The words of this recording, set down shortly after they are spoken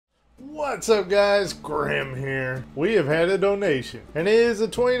What's up guys, Grim here. We have had a donation, and it is a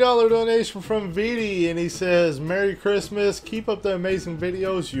 $20 donation from VD, and he says, Merry Christmas, keep up the amazing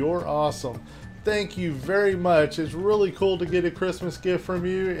videos, you're awesome. Thank you very much. It's really cool to get a Christmas gift from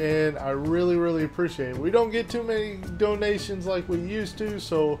you, and I really appreciate it. We don't get too many donations like we used to,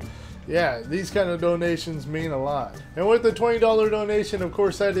 so yeah, these kind of donations mean a lot. And with the $20 donation, of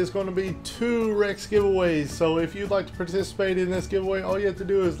course, that is going to be 2 Rex giveaways. So if you'd like to participate in this giveaway, all you have to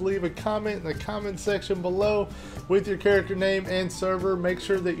do is leave a comment in the comment section below with your character name and server. Make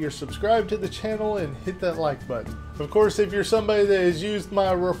sure that you're subscribed to the channel and hit that like button. Of course, if you're somebody that has used my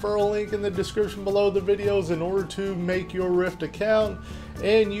referral link in the description below the videos in order to make your Rift account,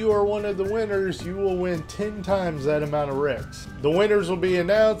 and you are one of the winners, you will win 10 times that amount of Rex. The winners will be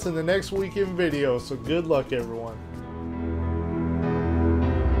announced in the next weekend video, so good luck everyone.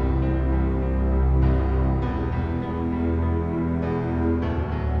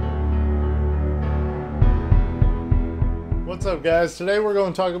 What's up guys? Today we're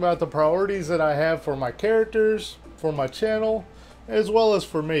going to talk about the priorities that I have for my characters, for my channel, as well as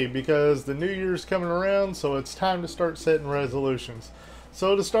for me, because the new year's coming around, so it's time to start setting resolutions.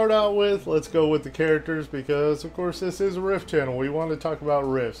 So to start out with, let's go with the characters, because of course this is a Rift channel. We want to talk about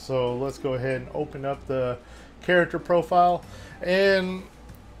Rift, so let's go ahead and open up the character profile. And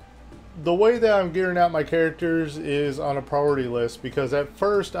the way that I'm gearing out my characters is on a priority list, because at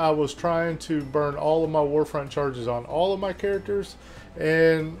first I was trying to burn all of my Warfront charges on all of my characters,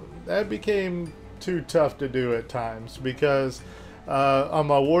 and that became too tough to do at times, because on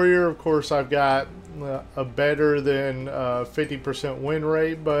my warrior, of course, I've got a better than 50% win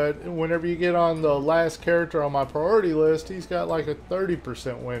rate, but whenever you get on the last character on my priority list, he's got like a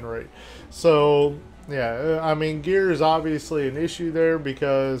 30% win rate. So yeah, I mean, gear is obviously an issue there,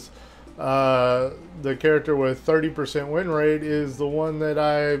 because the character with 30% win rate is the one that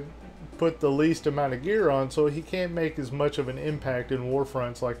I put the least amount of gear on, so he can't make as much of an impact in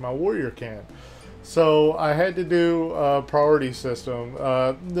Warfronts like my warrior can. So I had to do a priority system.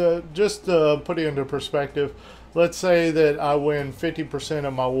 Just to put it into perspective, let's say that I win 50%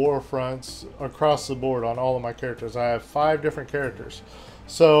 of my war fronts across the board on all of my characters. I have 5 different characters.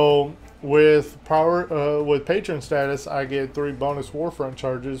 So with patron status, I get 3 bonus warfront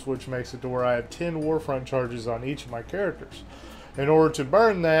charges, which makes it to where I have 10 warfront charges on each of my characters. In order to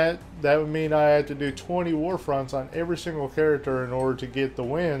burn that, that would mean I had to do 20 warfronts on every single character in order to get the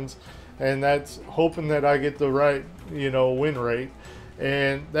wins. And that's hoping that I get the right, win rate.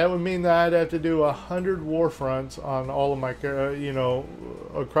 And that would mean that I'd have to do 100 war fronts on all of my,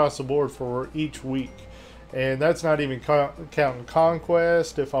 across the board for each week. And that's not even counting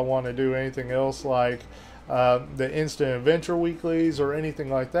conquest. If I want to do anything else like the instant adventure weeklies or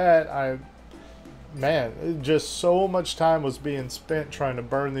anything like that, man, just so much time was being spent trying to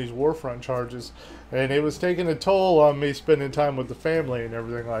burn these warfront charges, and it was taking a toll on me spending time with the family and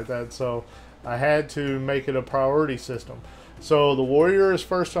everything like that. So I had to make it a priority system. So the warrior is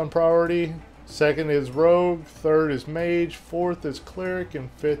first on priority, second is rogue, third is mage, fourth is cleric, and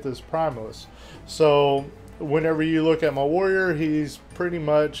fifth is primalist. So whenever you look at my warrior, he's pretty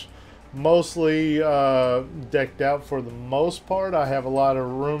much mostly decked out for the most part. I have a lot of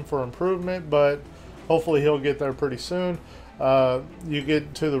room for improvement, but hopefully he'll get there pretty soon. You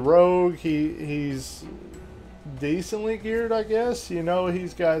get to the rogue, he's decently geared, I guess.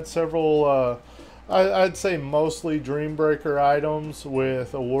 He's got several, I'd say mostly Dreambreaker items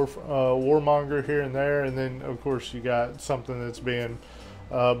with a Warmonger here and there, and then of course you got something that's being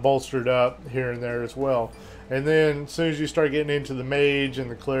bolstered up here and there as well. And then as soon as you start getting into the mage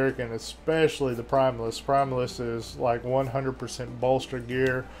and the cleric, and especially the primalist is like 100% bolstered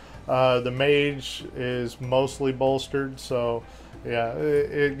gear. The mage is mostly bolstered, so yeah,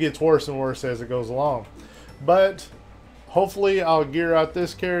 it gets worse and worse as it goes along. But hopefully I'll gear out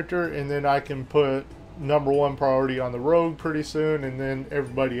this character, and then I can put #1 priority on the rogue pretty soon, and then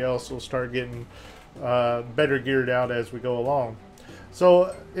everybody else will start getting better geared out as we go along.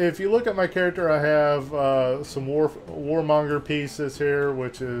 So if you look at my character, I have some Warmonger pieces here,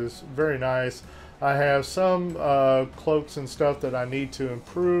 which is very nice. I have some cloaks and stuff that I need to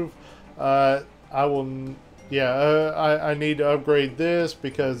improve. I need to upgrade this,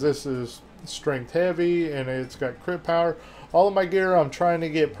 because this is strength heavy and it's got crit power. All of my gear, I'm trying to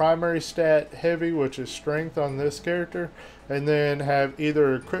get primary stat heavy, which is strength on this character, and then have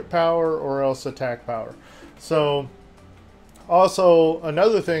either crit power or else attack power. So also,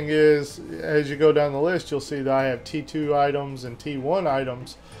 another thing is, as you go down the list, you'll see that I have T2 items and T1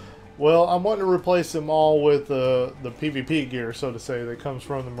 items. Well, I'm wanting to replace them all with the PvP gear, so to say, that comes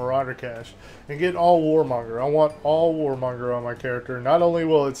from the Marauder cache, and get all Warmonger. I want all Warmonger on my character. Not only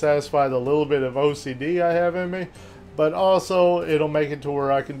will it satisfy the little bit of OCD I have in me, but also it'll make it to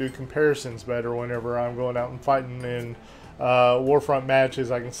where I can do comparisons better whenever I'm going out and fighting in Warfront matches.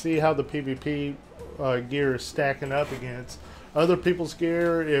 I can see how the PvP gear is stacking up against other people's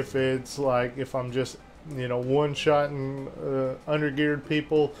gear. If it's like, if I'm just, you know, one-shotting under-geared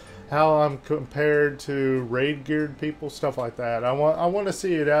people, how I'm compared to raid-geared people, stuff like that. I want to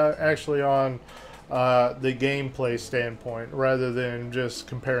see it out actually on the gameplay standpoint rather than just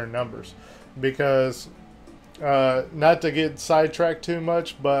comparing numbers. Because, not to get sidetracked too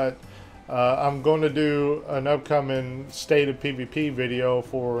much, but I'm going to do an upcoming State of PvP video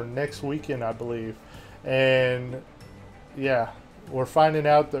for next weekend, I believe. And yeah, we're finding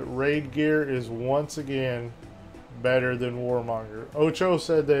out that raid gear is once again better than Warmonger. Ocho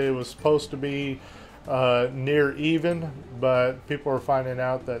said that it was supposed to be near even, but people are finding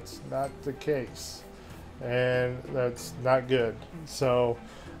out that's not the case, and that's not good. So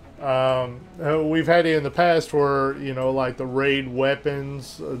we've had it in the past where, you know, like the raid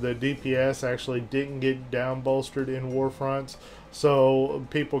weapons, the DPS actually didn't get down bolstered in Warfronts, so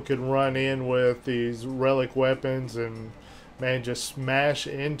people could run in with these relic weapons and, man, just smash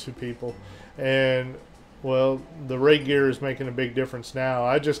into people. And well, the raid gear is making a big difference now.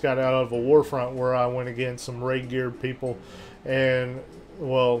 I just got out of a Warfront where I went against some raid geared people, and,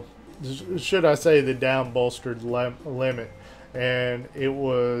 well, should I say the down bolstered limit, and it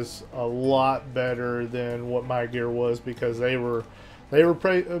was a lot better than what my gear was, because they were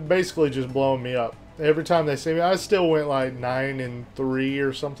basically just blowing me up. Every time they see me, I still went like 9-3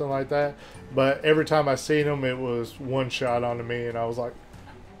 or something like that, but every time I seen them, it was one shot onto me, and I was like,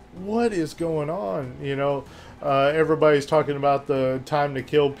 what is going on? You know, everybody's talking about the time to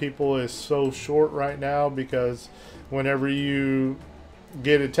kill people is so short right now, because whenever you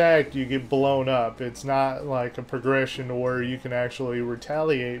get attacked, you get blown up. It's not like a progression to where you can actually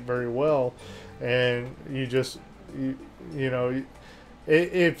retaliate very well, and you just, you know,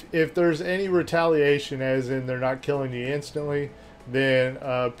 if there's any retaliation, as in they're not killing you instantly, then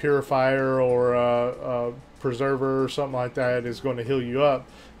a purifier or a preserver or something like that is going to heal you up,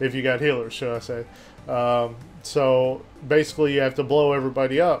 if you got healers, should I say. So basically you have to blow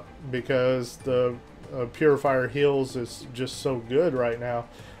everybody up, because the purifier heals is just so good right now.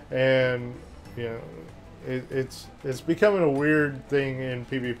 And, you know, it's becoming a weird thing in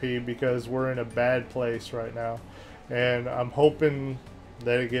PvP, because we're in a bad place right now, and I'm hoping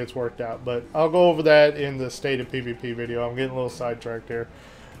that it gets worked out. But I'll go over that in the State of PvP video. I'm getting a little sidetracked here,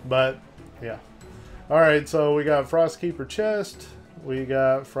 but yeah. Alright, so we got Frostkeeper chest, we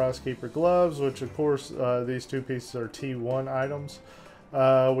got Frostkeeper gloves, which of course these two pieces are T1 items.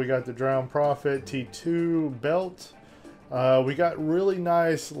 We got the Drowned Prophet T2 belt. We got really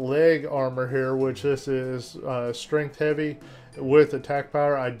nice leg armor here, which this is strength heavy with attack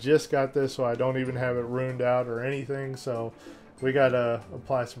power. I just got this, so I don't even have it runed out or anything, so we gotta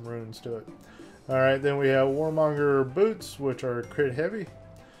apply some runes to it. Alright, then we have Warmonger boots, which are crit heavy.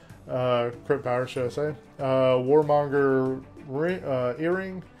 Crit power, should I say. Warmonger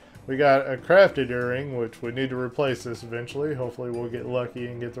earring. We got a crafted earring, which we need to replace this eventually. Hopefully we'll get lucky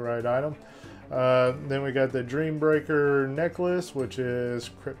and get the right item. Then we got the Dreambreaker necklace, which is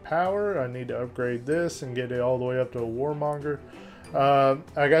crit power. I need to upgrade this and get it all the way up to a Warmonger.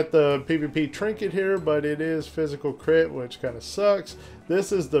 I got the PvP trinket here, but it is physical crit, which kind of sucks.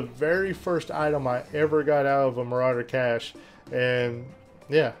 This is the very first item I ever got out of a Marauder cache, and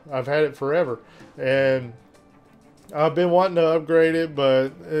yeah, I've had it forever, and I've been wanting to upgrade it,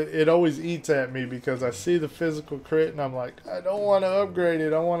 but it always eats at me, because I see the physical crit and I'm like, I don't want to upgrade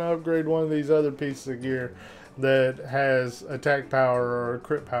it. I want to upgrade one of these other pieces of gear that has attack power or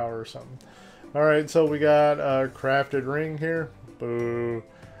crit power or something. Alright, so we got a crafted ring here. Boo.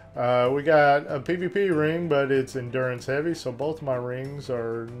 We got a PvP ring, but it's endurance heavy, so both of my rings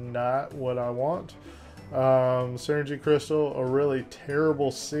are not what I want. Synergy crystal, a really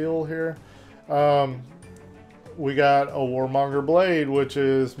terrible seal here. We got a Warmonger blade, which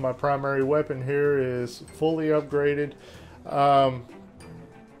is my primary weapon here, is fully upgraded.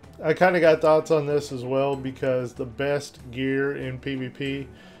 I kind of got thoughts on this as well, because the best gear in PvP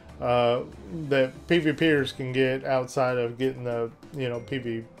that PvPers can get outside of getting the, you know,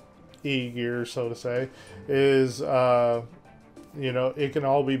 PvE gear, so to say, is, you know, it can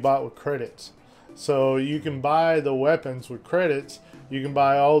all be bought with credits. So you can buy the weapons with credits, you can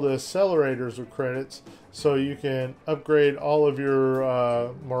buy all the accelerators with credits, so you can upgrade all of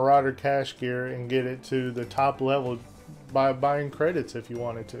your Marauder cache gear and get it to the top level by buying credits if you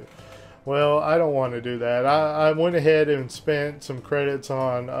wanted to. Well, I don't want to do that. I went ahead and spent some credits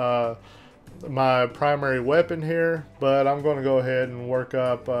on my primary weapon here, but I'm going to go ahead and work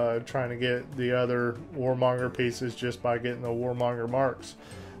up trying to get the other Warmonger pieces just by getting the Warmonger marks.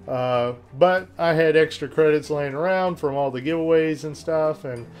 But I had extra credits laying around from all the giveaways and stuff,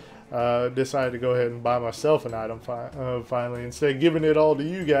 and decided to go ahead and buy myself an item finally. Instead of giving it all to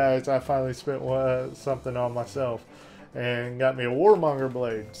you guys, I finally spent something on myself and got me a Warmonger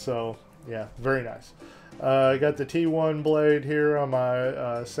blade. So yeah, very nice. I got the T1 blade here on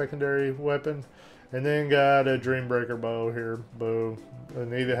my secondary weapon, and then got a Dreambreaker bow here. Boom. I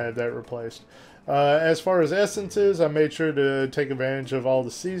need to have that replaced. As far as essences, I made sure to take advantage of all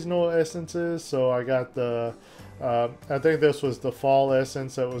the seasonal essences. So I got the, I think this was the fall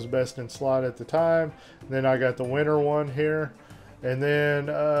essence that was best in slot at the time. Then I got the winter one here. And then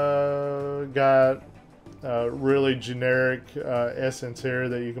got really generic essence here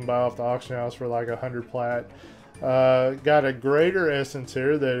that you can buy off the auction house for like 100 plat. Got a greater essence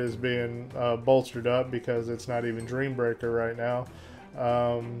here that is being bolstered up because it's not even Dreambreaker right now.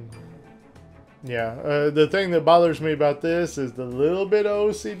 Yeah, the thing that bothers me about this is the little bit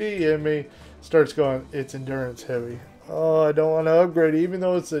of OCD in me starts going, it's endurance heavy. Oh, I don't want to upgrade it, even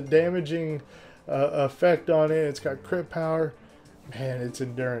though it's a damaging effect on it. It's got crit power. Man, it's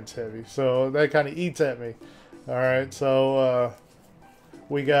endurance heavy. So that kind of eats at me. Alright, so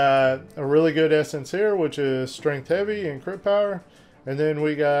we got a really good essence here, which is strength heavy and crit power. And then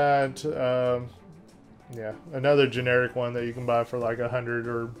we got, yeah, another generic one that you can buy for like 100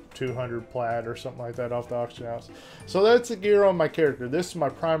 or 200 plat or something like that off the auction house. So that's the gear on my character. This is my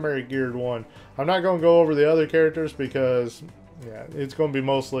primary geared one. I'm not going to go over the other characters because, yeah, it's going to be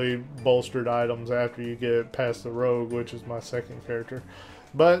mostly bolstered items after you get past the rogue, which is my second character.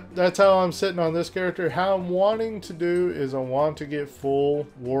 But that's how I'm sitting on this character. How I'm wanting to do is I want to get full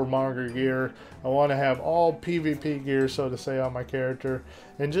Warmonger gear. I want to have all PvP gear, so to say, on my character.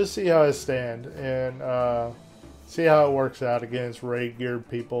 And just see how I stand. And see how it works out against raid geared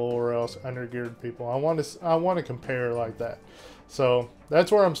people or else under geared people. I want to compare like that. So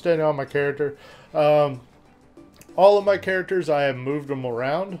that's where I'm standing on my character. All of my characters, I have moved them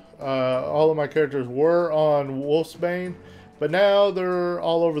around. All of my characters were on Wolfsbane, but now they're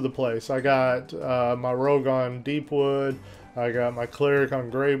all over the place. I got my rogue on Deepwood. I got my cleric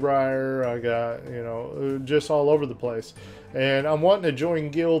on Greybriar. I got, you know, just all over the place. And I'm wanting to join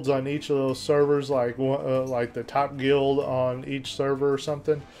guilds on each of those servers, like the top guild on each server or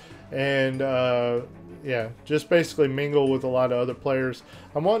something. And yeah, just basically mingle with a lot of other players.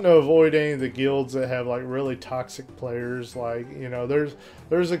 I'm wanting to avoid any of the guilds that have like really toxic players. Like, you know,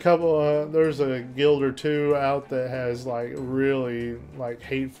 there's a couple, there's a guild or two out that has like really like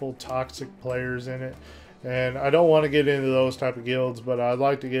hateful, toxic players in it. And I don't want to get into those type of guilds, but I'd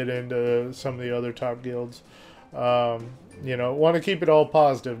like to get into some of the other top guilds. You know, want to keep it all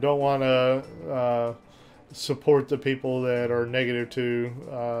positive. Don't want to support the people that are negative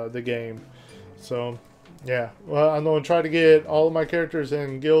to the game. So yeah, well, I'm going to try to get all of my characters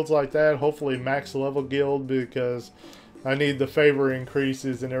in guilds like that. Hopefully max level guild, because I need the favor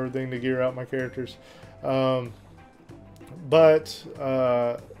increases and everything to gear out my characters. But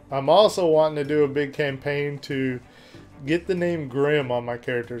I'm also wanting to do a big campaign to get the name Grim on my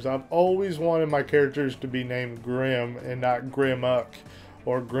characters. I've always wanted my characters to be named Grim and not Grimuk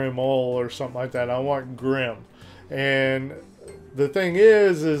or Grimol or something like that. I want Grim. And the thing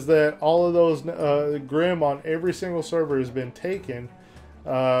is that all of those Grim on every single server has been taken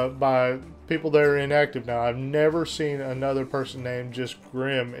by people that are inactive now. I've never seen another person named just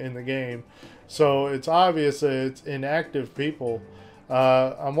Grim in the game. So it's obvious that it's inactive people.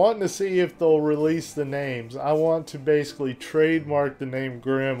 I'm wanting to see if they'll release the names. I want to basically trademark the name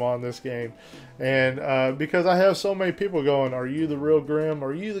Grim on this game. And because I have so many people going, are you the real Grim?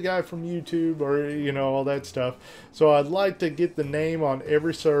 Are you the guy from YouTube? Or, you know, all that stuff. So I'd like to get the name on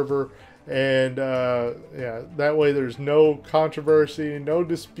every server. And yeah, that way there's no controversy, no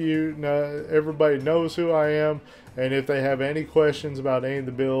dispute. Everybody knows who I am. And if they have any questions about any of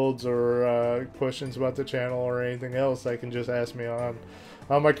the builds or questions about the channel or anything else, they can just ask me on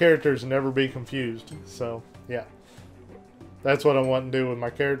my characters and never be confused. So yeah, that's what I want to do with my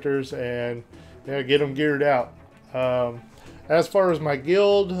characters, and yeah, get them geared out. As far as my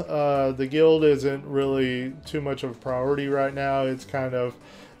guild, the guild isn't really too much of a priority right now. It's kind of,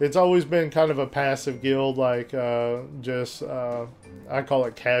 it's always been kind of a passive guild, like just I call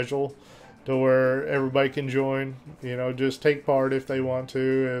it casual, to where everybody can join, you know, just take part if they want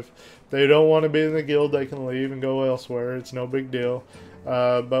to. If they don't want to be in the guild, they can leave and go elsewhere. It's no big deal.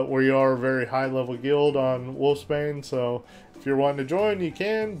 but we are a very high level guild on Wolfsbane, so if you're wanting to join, you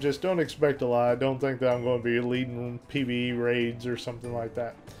can. Just don't expect a lot. Don't think that I'm going to be leading PvE raids or something like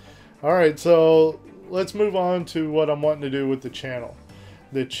that. Alright, so let's move on to what I'm wanting to do with the channel.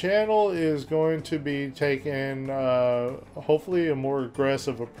 The channel is going to be taking, hopefully, a more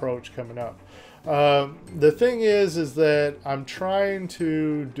aggressive approach coming up. The thing is that I'm trying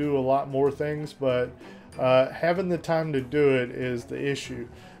to do a lot more things, but having the time to do it is the issue.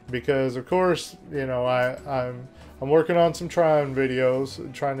 Because, of course, you know, I'm working on some Tryon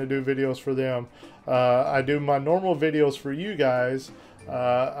videos, trying to do videos for them. I do my normal videos for you guys.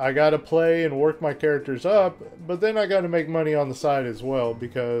 I got to play and work my characters up, but then I got to make money on the side as well,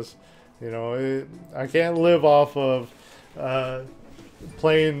 because, you know, I can't live off of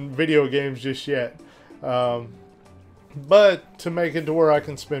playing video games just yet. But to make it to where I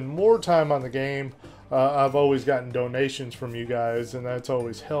can spend more time on the game, I've always gotten donations from you guys, and that's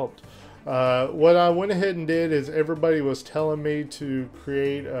always helped. What I went ahead and did is everybody was telling me to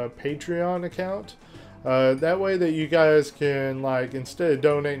create a Patreon account. That way that you guys can, like, instead of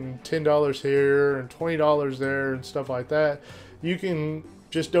donating $10 here and $20 there and stuff like that, you can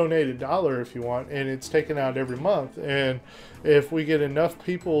just donate $1 if you want, and it's taken out every month. And if we get enough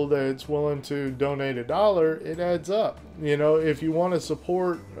people that's willing to donate $1, it adds up. You know, if you want to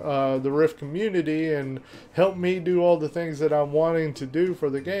support the Rift community and help me do all the things that I'm wanting to do for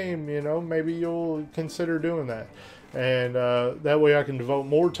the game, you know, maybe you'll consider doing that. And that way I can devote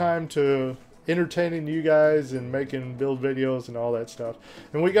more time to entertaining you guys and making build videos and all that stuff.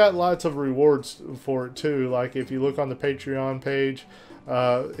 And we got lots of rewards for it too. Like if you look on the Patreon page,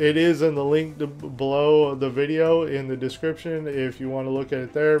 it is in the link below the video in the description if you want to look at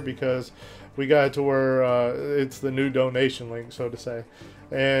it there, because we got it to where it's the new donation link, so to say.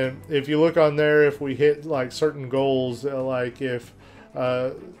 And if you look on there, if we hit like certain goals, like if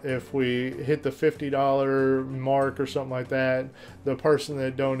we hit the $50 mark or something like that, the person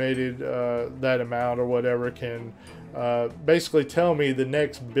that donated that amount or whatever can basically tell me the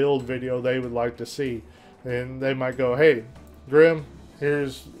next build video they would like to see. And they might go, hey, Grim,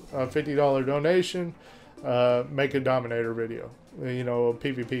 here's a $50 donation, make a Dominator video, you know, a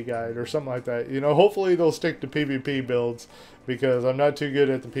PvP guide or something like that. You know, hopefully they'll stick to PvP builds, because I'm not too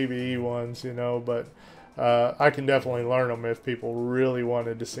good at the PvE ones, you know, but I can definitely learn them if people really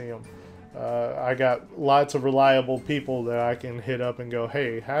wanted to see them. I got lots of reliable people that I can hit up and go,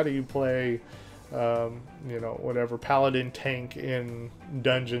 hey, how do you play, you know, whatever, paladin tank in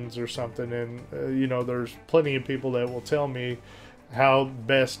dungeons or something? And, you know, there's plenty of people that will tell me how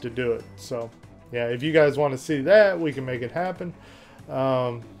best to do it. So, yeah, if you guys want to see that, we can make it happen.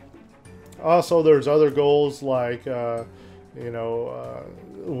 Also, there's other goals like, you know,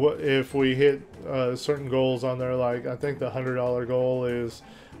 if we hit certain goals on there, like I think the $100 goal is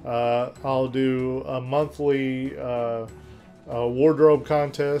I'll do a monthly wardrobe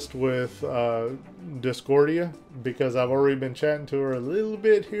contest with Discordia, because I've already been chatting to her a little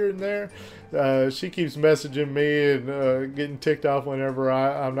bit here and there. She keeps messaging me and getting ticked off whenever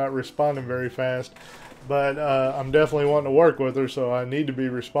I'm not responding very fast, but I'm definitely wanting to work with her, so I need to be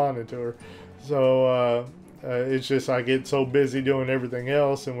responding to her. So it's just I get so busy doing everything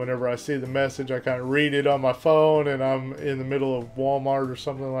else, and whenever I see the message, I kind of read it on my phone, and I'm in the middle of Walmart or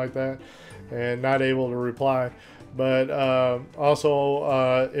something like that, and not able to reply. But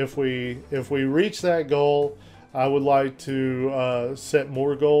also, if we reach that goal, I would like to set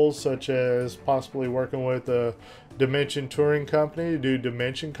more goals, such as possibly working with a Dimension touring company to do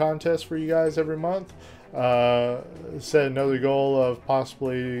Dimension contests for you guys every month. Set another goal of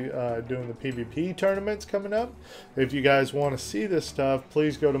possibly doing the PvP tournaments coming up. If you guys want to see this stuff,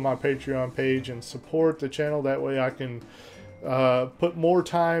 please go to my Patreon page and support the channel. That way I can put more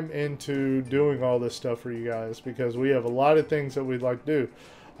time into doing all this stuff for you guys, because we have a lot of things that we'd like to do.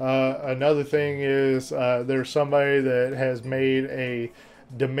 Another thing is there's somebody that has made a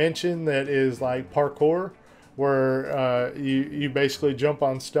dimension that is like parkour, where you basically jump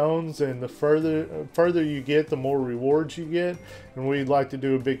on stones, and the further you get, the more rewards you get. And we'd like to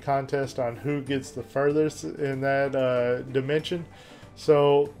do a big contest on who gets the furthest in that dimension.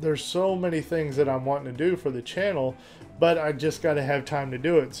 So there's so many things that I'm wanting to do for the channel, but I just got to have time to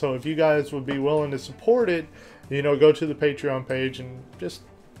do it. So if you guys would be willing to support it, you know, go to the Patreon page and just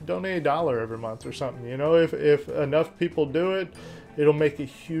donate $1 every month or something. You know, if enough people do it, it'll make a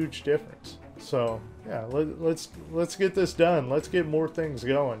huge difference. So yeah, let's get this done. Let's get more things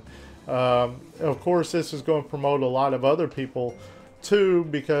going. Of course, this is going to promote a lot of other people Two,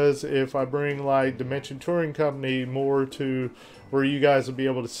 because if I bring like Dimension Touring Company more to where you guys will be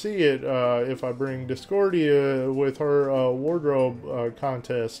able to see it, if I bring Discordia with her wardrobe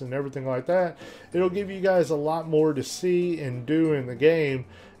contest and everything like that, it'll give you guys a lot more to see and do in the game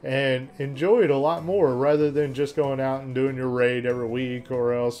and enjoy it a lot more, rather than just going out and doing your raid every week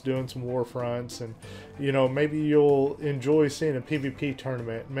or else doing some war fronts. And you know, maybe you'll enjoy seeing a PvP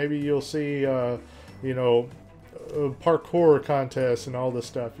tournament, maybe you'll see you know, parkour contests and all this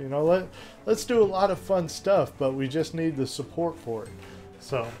stuff. You know, let's do a lot of fun stuff, but we just need the support for it.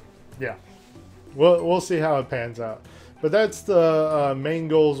 So yeah, we'll see how it pans out. But that's the main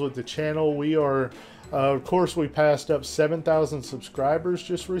goals with the channel. We are of course, we passed up 7,000 subscribers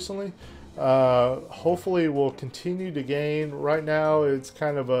just recently. Hopefully we'll continue to gain. Right now it's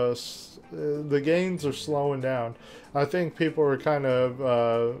kind of the gains are slowing down. I think people are kind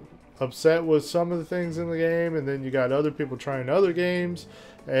of upset with some of the things in the game, and then you got other people trying other games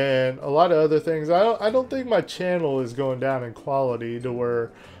and a lot of other things. I don't think my channel is going down in quality to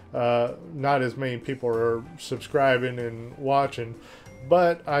where not as many people are subscribing and watching,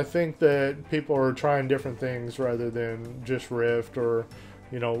 but I think that people are trying different things rather than just Rift or,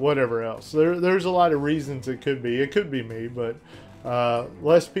 you know, whatever else. There's a lot of reasons it could be. It could be me, but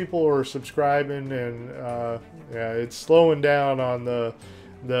less people are subscribing, and yeah, it's slowing down on the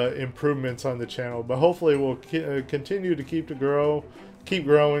improvements on the channel. But hopefully we'll continue to keep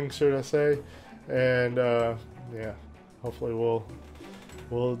growing, should I say. And yeah, hopefully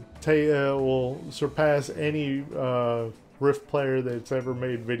we'll surpass any Rift player that's ever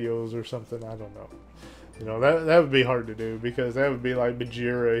made videos or something. I don't know. You know, that would be hard to do, because that would be like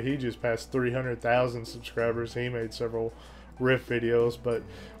Bajira. He just passed 300,000 subscribers. He made several Rift videos, but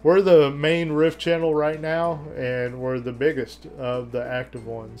we're the main Rift channel right now, and we're the biggest of the active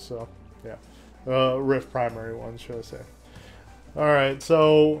ones. So yeah, Rift primary ones, should I say. All right,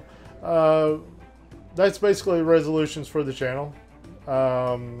 so that's basically resolutions for the channel.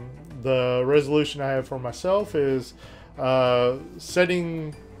 The resolution I have for myself is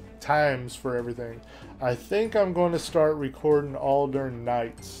setting times for everything. I think I'm going to start recording all during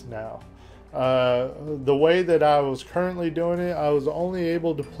nights now. The way that I was currently doing it, I was only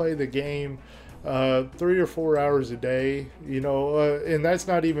able to play the game 3 or 4 hours a day, you know, and that's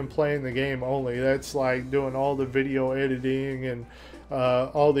not even playing the game only. That's like doing all the video editing and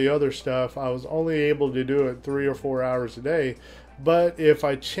all the other stuff. I was only able to do it 3 or 4 hours a day. But if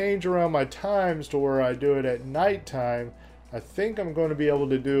I change around my times to where I do it at nighttime, I think I'm going to be able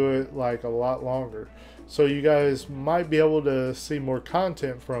to do it like a lot longer. So you guys might be able to see more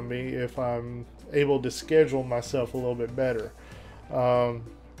content from me if I'm able to schedule myself a little bit better. Of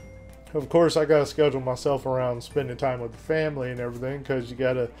course, I got to schedule myself around spending time with the family and everything, because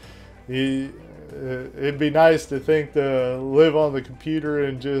it'd be nice to think to live on the computer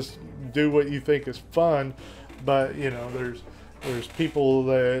and just do what you think is fun, but you know, there's people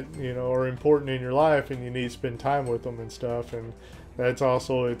that, you know, are important in your life, and you need to spend time with them and stuff, and that's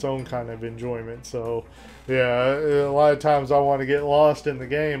also its own kind of enjoyment. So yeah, a lot of times I want to get lost in the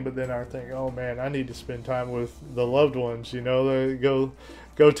game, but then I think, oh man, I need to spend time with the loved ones, you know,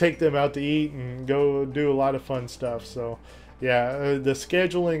 go take them out to eat and go do a lot of fun stuff. So yeah, the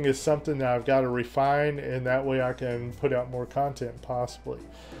scheduling is something that I've got to refine, and that way I can put out more content possibly.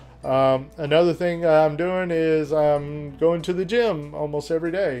 Another thing I'm doing is I'm going to the gym almost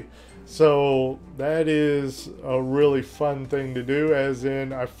every day. So that is a really fun thing to do, as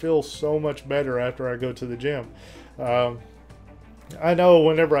in I feel so much better after I go to the gym. I know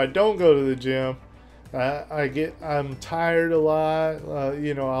whenever I don't go to the gym, I'm tired a lot.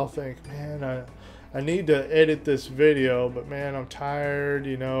 You know, I'll think, man, I need to edit this video, but man, I'm tired.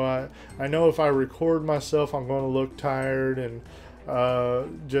 You know, I know if I record myself, I'm going to look tired and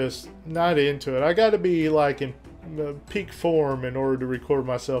just not into it. I got to be like in peak form in order to record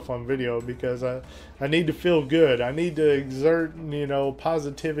myself on video, because I need to feel good. I need to exert, you know,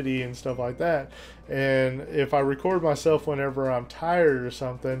 positivity and stuff like that. And if I record myself whenever I'm tired or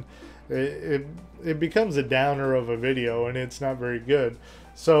something, it becomes a downer of a video, and it's not very good.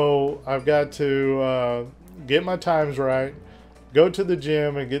 So I've got to get my times right, go to the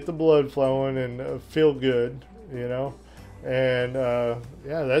gym and get the blood flowing and feel good, you know. And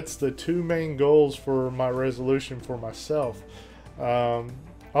yeah, that's the two main goals for my resolution for myself.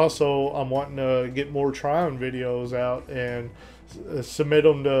 Also, I'm wanting to get more Tryon videos out and submit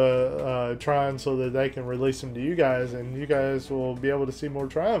them to Tryon so that they can release them to you guys, and you guys will be able to see more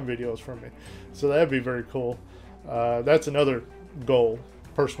Tryon videos from me. So that'd be very cool. That's another goal,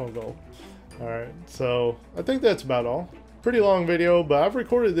 personal goal. Alright, so I think that's about all. Pretty long video, but I've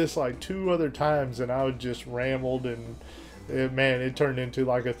recorded this like 2 other times, and I just rambled and man, it turned into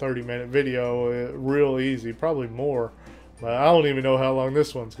like a 30-minute video real easy, probably more. But I don't even know how long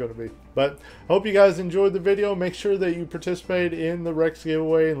this one's going to be. But hope you guys enjoyed the video. Make sure that you participate in the Rex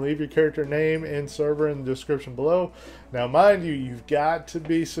giveaway and leave your character name and server in the description below. Now, mind you, you've got to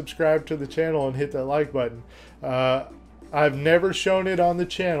be subscribed to the channel and hit that like button. I've never shown it on the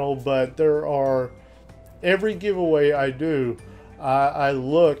channel, but every giveaway I do, I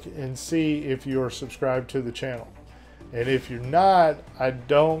look and see if you're subscribed to the channel. And if you're not, I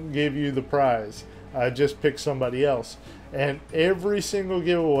don't give you the prize. I just pick somebody else. And every single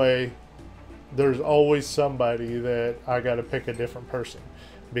giveaway, there's always somebody that I got to pick a different person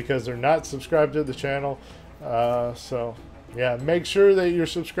because they're not subscribed to the channel. So yeah, make sure that you're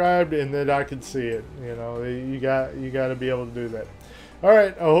subscribed and that I can see it. You know, you got to be able to do that. All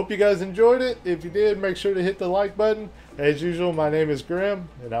right, I hope you guys enjoyed it. If you did, make sure to hit the like button. As usual, my name is Grim,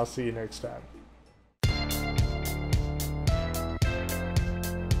 and I'll see you next time.